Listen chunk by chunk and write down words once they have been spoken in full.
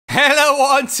Hello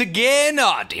once again,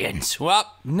 audience.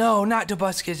 Well, no, not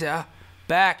Tobuscus.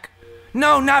 Back.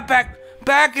 No, not back.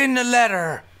 Back in the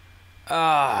letter.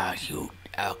 You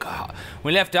alcohol.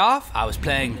 We left off, I was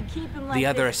playing the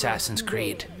other Assassin's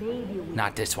Creed.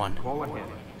 Not this one.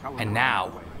 And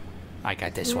now, I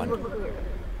got this one.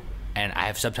 And I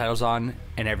have subtitles on,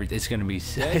 and it's gonna be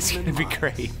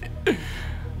great.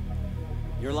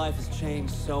 Your life has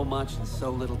changed so much in so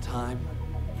little time.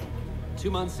 2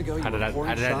 months ago, you were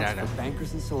pouring shots for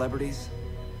bankers and celebrities,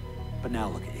 but now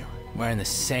look at you. Wearing the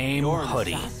same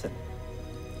hoodie. Assassin.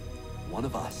 One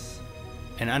of us.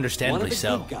 And understandably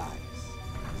so. Good guys.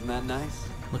 Isn't that nice?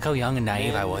 Look how young and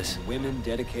naive I was. Women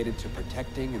dedicated to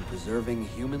protecting and preserving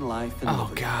human life and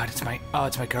liberty. God, it's my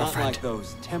girlfriend. Not like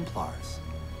those templars.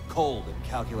 Cold and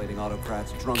calculating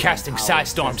autocrats, drunk casting psi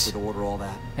storms to order all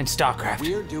that. and StarCraft.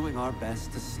 We're doing our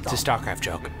best to stop. It's a StarCraft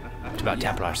joke. It's about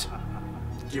Templars.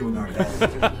 Doing our best.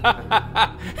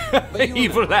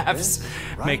 Evil laughs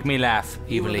make me laugh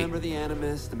evilly. Remember the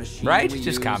Animus, the machine Right? we Just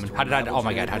used common. to How did I? Oh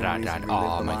my unravel god! How did I? genealogies and Oh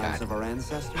relive the my lives god! of our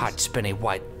ancestors? Hot spinny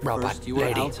white robot First, you were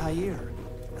lady. Altair,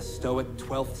 a stoic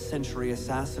 12th century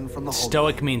assassin from the Holy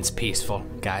Stoic Land. means peaceful,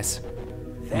 guys.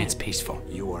 It means peaceful.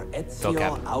 You were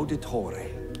Ezio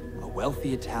Auditore, a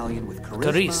wealthy Italian with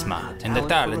charisma And the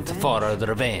talent for for the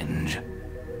revenge.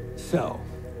 So,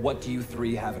 what do you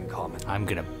three have in common? I'm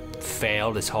gonna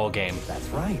fail this whole game. That's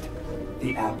right.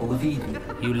 The Apple of Eden.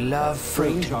 You love fruit.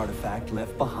 Strange artifact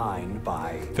left behind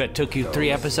by That took you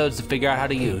 3 episodes to figure out how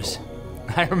to use.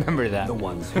 I remember that. the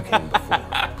ones who came before.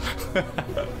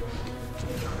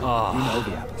 You know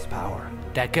the apple's power.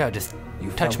 That girl just You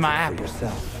touched felt my it for apple.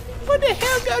 yourself. What the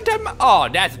hell, girl? Touch my? Oh,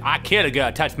 I killed a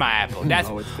girl. Touched my apple. That's.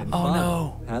 Oh, it's been Oh fun,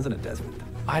 no! hasn't it, Desmond?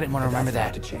 I didn't want to remember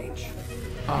That's that. about to change.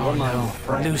 Oh Your mind no, will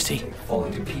fragment Lucy. and fall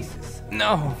into pieces.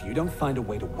 No. If you don't find a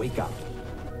way to wake up,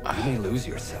 you may lose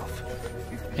yourself.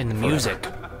 In the music,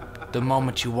 the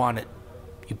moment you want it,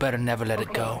 you better never let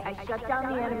it go. I shut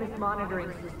down the Animus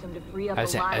monitoring system to free up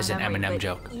As a lot an of memory, Eminem but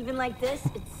joke. Even like this,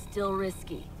 it's still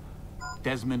risky.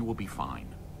 Desmond will be fine.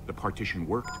 The partition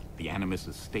worked, the Animus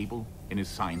is stable, and his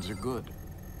signs are good.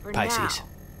 For Pisces. now.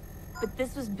 But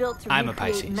this was built to I'm a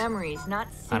recreate Pisces. memories, not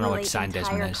I don't know what simulate sign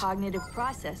Desmond entire is. cognitive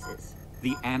processes.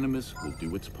 The Animus will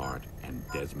do its part, and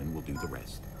Desmond will do the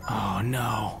rest. Oh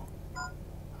no.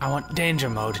 I want danger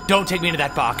mode. Don't take me into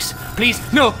that box. Please,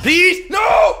 no, please,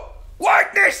 no!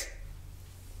 Whiteness!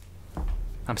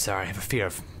 I'm sorry, I have a fear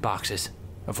of boxes,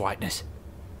 of whiteness.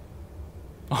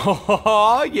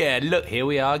 Oh yeah, look, here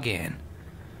we are again.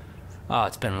 Oh,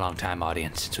 it's been a long time,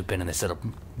 audience, since we've been in this little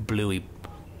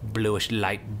bluish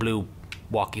light blue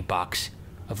walkie box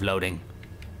of loading.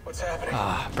 What's happening?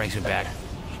 Brings me back.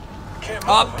 Can't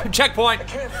Up, move. checkpoint!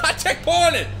 I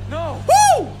checkpointed! No.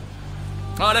 Woo!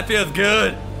 Oh, that feels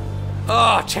good.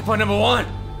 Oh, checkpoint number 1.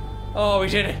 Oh, we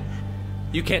did it.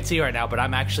 You can't see right now, but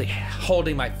I'm actually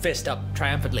holding my fist up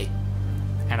triumphantly.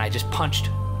 And I just punched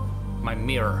my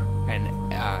mirror, and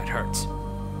it hurts.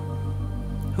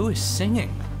 Who is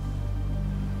singing?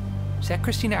 Is that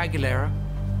Christina Aguilera?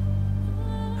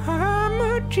 I'm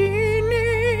a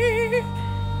genie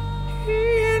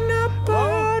in a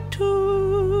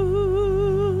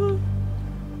bottle.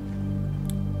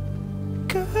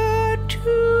 Got to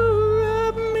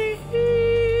rub me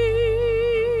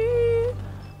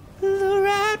the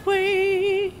right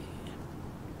way.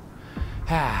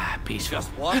 Peaceful.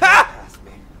 Just walk past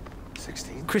me.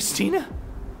 16? Christina?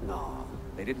 No,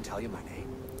 they didn't tell you my name.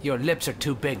 Your lips are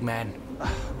too big, man.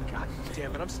 God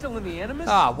damn it, I'm still in the Animus?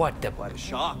 What the? What a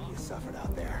shock you suffered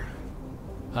out there.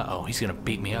 Uh-oh, he's gonna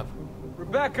beat me up.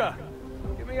 Rebecca,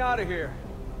 get me out of here.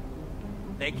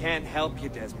 They can't help you,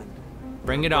 Desmond.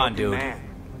 Bring it on, Broken dude. man.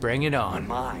 Bring it Your on.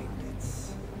 mind,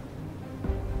 it's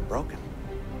broken.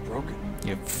 Broken.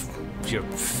 Your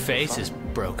face is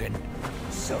broken.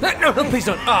 So No, please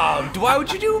don't. Oh, why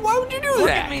would you do that? Look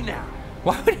at me now.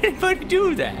 Why would anybody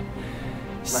do that?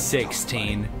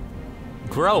 16.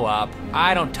 Grow up.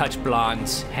 I don't touch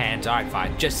blondes' hands. Alright,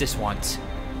 fine. Just this once.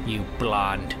 You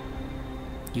blonde.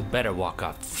 You better walk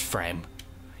off frame.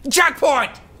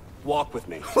 Checkpoint! Walk with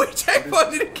me. We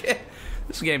checkpointed again.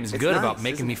 This game is It's good nice, about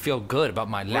making isn't me it? feel good about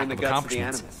my We're in lack the of guts of the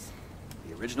accomplishments. Animus.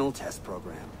 The original test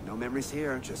program. No memories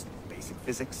here, just basic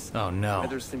physics. Oh no.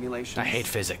 Weather simulations. I hate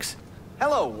physics.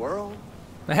 Hello, world.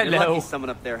 You're Hello. lucky someone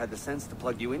up there had the sense to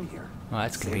plug you in here. Oh,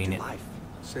 that's Saved your convenient. life.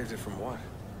 Saved it from what?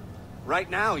 Right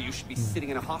now, you should be sitting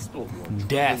in a hospital ward,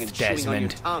 Death, drooling and chewing on your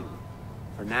Desmond. tongue.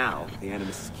 For now, the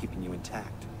Animus is keeping you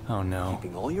intact, Oh no.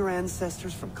 keeping all your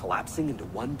ancestors from collapsing into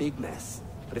one big mess.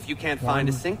 But if you can't find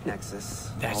a sync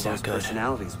nexus, That's all not those good.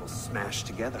 personalities will smash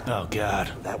together. Oh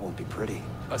god. That won't be pretty.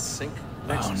 A sync Oh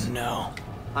nexus? no.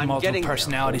 multiple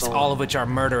personalities, all of which are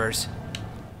murderers.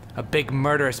 A big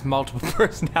murderous multiple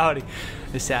personality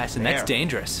assassin. That's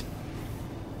dangerous.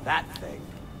 That thing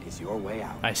is your way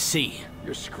out. I see.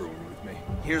 You're screwing with me.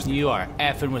 Here's the You problem.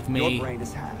 are effing with me. Your brain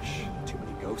is hash. Too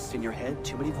many ghosts in your head,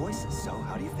 too many voices. So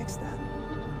how do you fix that?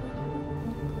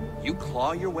 You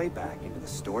claw your way back into the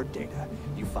stored data,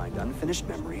 you find unfinished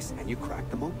memories, and you crack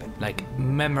them open. Like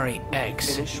memory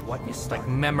eggs. Finish what you started. Like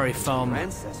memory foam Your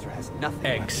ancestor has nothing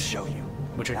left eggs, to show you.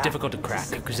 which are That difficult to is a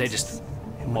crack because they just synthesis.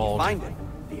 And when you mold find it,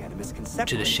 the Animus can separate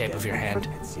to the shape of your hand.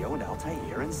 from Ezio and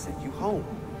Altair and send you home,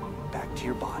 back to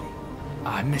your body. Oh,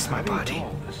 I miss my How do you body. know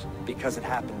all this? Because it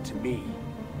happened to me.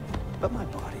 But my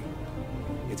body,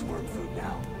 it's worm food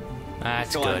now.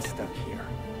 That's So I'm good. stuck here.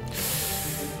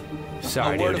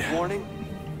 Sorry, A word dude. of warning: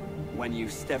 when you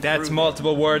step That's through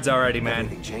multiple words already, there, man.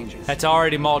 everything changes. That's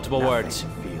already multiple Nothing words.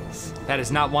 feels That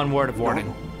is not one word of warning.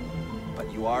 normal.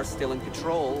 But you are still in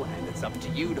control, and it's up to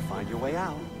you to find your way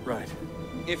out. Right.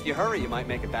 If you hurry, you might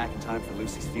make it back in time for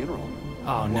Lucy's funeral.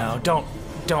 Oh no,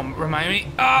 don't remind me.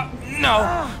 No.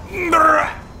 I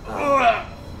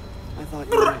thought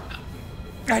you were...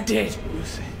 I did.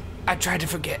 Lucy. I tried to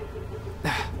forget.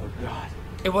 Oh, God.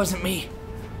 It wasn't me.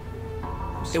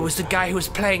 It was the guy who was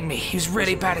playing me. He's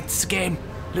really bad at this game.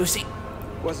 Lucy.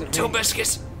 Wasn't me.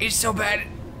 Tobuscus. He's so bad at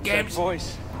That games.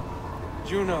 voice.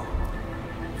 Juno.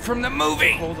 From the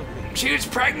movie. Hold of me. She was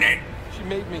pregnant. She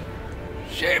made me.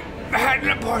 She had an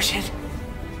abortion.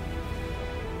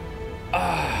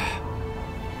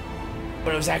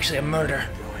 But it was actually a murder.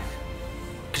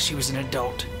 Because she was an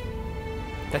adult.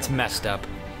 That's messed up.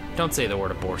 Don't say the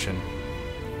word abortion.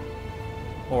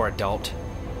 Or adult.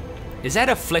 Is that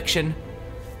affliction?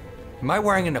 Am I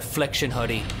wearing an affliction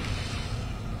hoodie?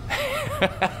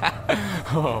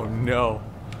 Oh no.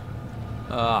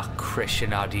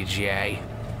 Christian RDJ.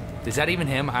 Is that even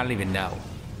him? I don't even know.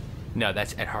 No,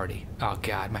 that's Ed Hardy. Oh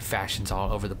god, my fashion's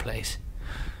all over the place.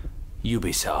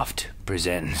 Ubisoft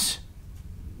presents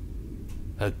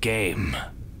a game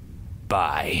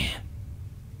by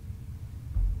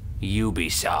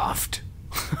Ubisoft.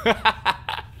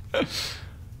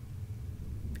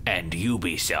 And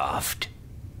Ubisoft.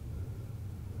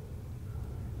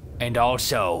 And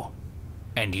also,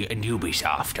 and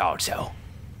Ubisoft also.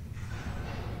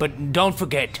 But don't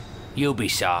forget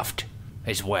Ubisoft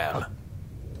as well.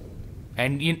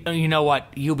 And you know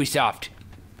what? Ubisoft.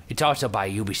 It's also by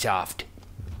Ubisoft.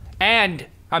 And,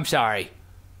 I'm sorry,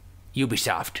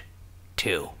 Ubisoft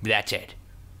 2. That's it.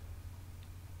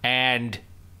 And,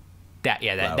 that's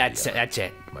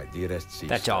it. My dearest sister.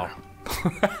 That's all.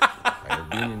 I have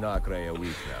been in Acre a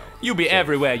week now. You be Safe,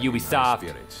 everywhere, in high Ubisoft.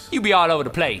 spirits, You be all over the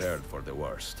but place. prepared for the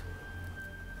worst.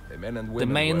 The men and The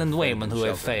women, men and who women who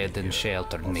have sheltered fed and here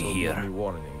sheltered me also here. gave me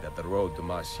warning that the road to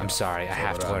Masya I'm sorry, I is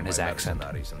have to overrun learn his by accent.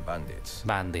 mercenaries and bandits.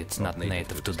 Bandits not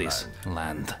native to this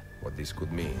land. What this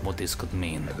could mean. What this could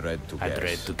mean, I dread to I guess.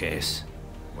 dread to guess.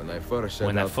 When I first set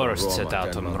When I out from first set Rome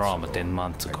out from Rome 10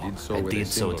 months ago, I did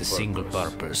so with a single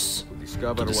purpose.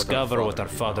 To discover what our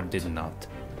father did not.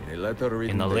 In a letter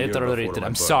written, In a the year letter before written, my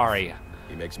I'm birth, sorry.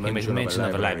 He makes He makes mention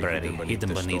of a library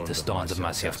hidden beneath the stones stones of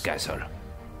Masyaf Castle.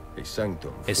 A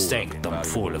sanctum, A sanctum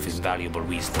full of invaluable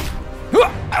wisdom. invaluable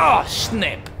wisdom. Ah,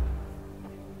 snap!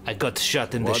 I got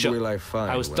shot in the What shop. will I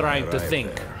find I was when trying to arrive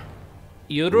think. there?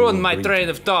 You will ruined my greet train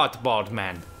me. of thought, bald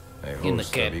man. A In the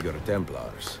host cap. of eager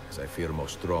templars, as I fear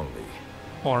most strongly.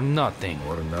 Or nothing.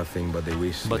 Or nothing but the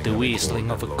whistling, But the whistling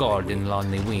of a cold and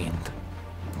lonely wind.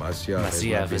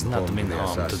 Masyaf has not been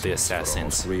home to the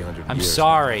Assassins. I'm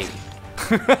sorry.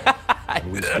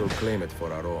 And we still claim it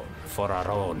for our own. For our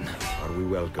own. Are we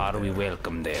welcome? Are we there?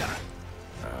 welcome there?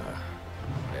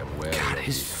 I am wary God, of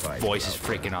his this fight, voice is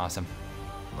Altair. freaking awesome.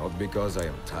 Not because I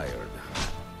am tired,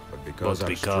 but because, But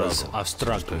because our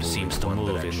struggle seems to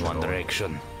move in one only,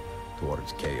 direction.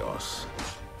 towards chaos.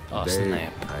 Oh, Today,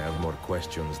 snap. I have more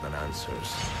questions than answers.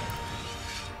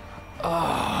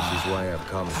 This is why I've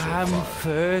come so I'm far.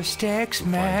 first To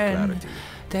X-Man. find clarity.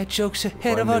 That joke's ahead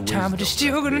find of our the time, but it's wisdom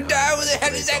still gonna left die. behind Where the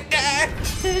hell is that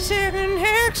guy? The second Time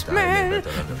I X-Man. better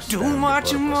understand Don't the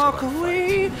watch him purpose walk of our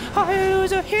away. I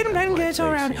lose a hit him and my gets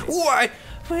around. patience. Why?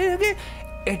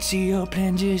 Ezio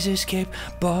plans his escape.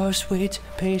 Boss waits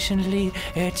patiently.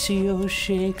 Ezio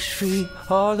shakes free.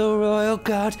 All the royal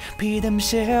guards pee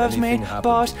themselves Anything made. happened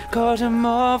Boss to me? calls him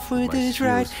off with My his skills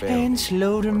right failed hand. me,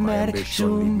 Slow or my dramatic, ambition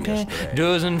soon lead me pan. astray.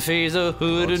 Doesn't phase a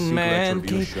hooded seek man.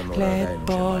 Kid, retribution or glad revenge in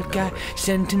bald my guy. memory,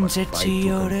 Sentence but fight to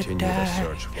Ezio to continue the die.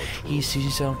 search for He truth,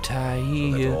 sees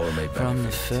Altair all may from the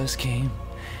benefit. first game.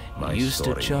 My used to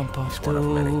story jump off is one of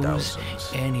many those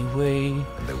thousands. anyway.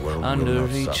 And the world will Under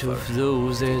not each of suffer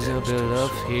those there's a damage bill too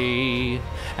of soon. hay.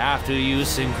 After you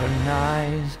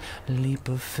synchronize, leap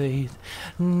of faith.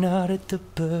 Not at the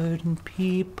burden,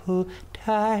 people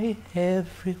die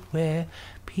everywhere.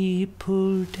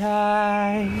 People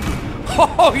die.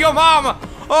 Oh, your mama!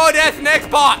 Oh, that's the next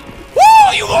part.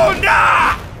 Woo, you gonna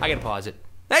die! I gotta pause it.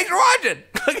 Thanks for watching.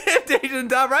 Click the annotation in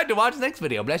the top right to watch the next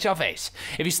video. Bless your face.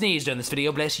 If you sneeze during this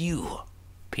video, bless you.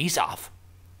 Peace off.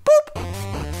 Boop.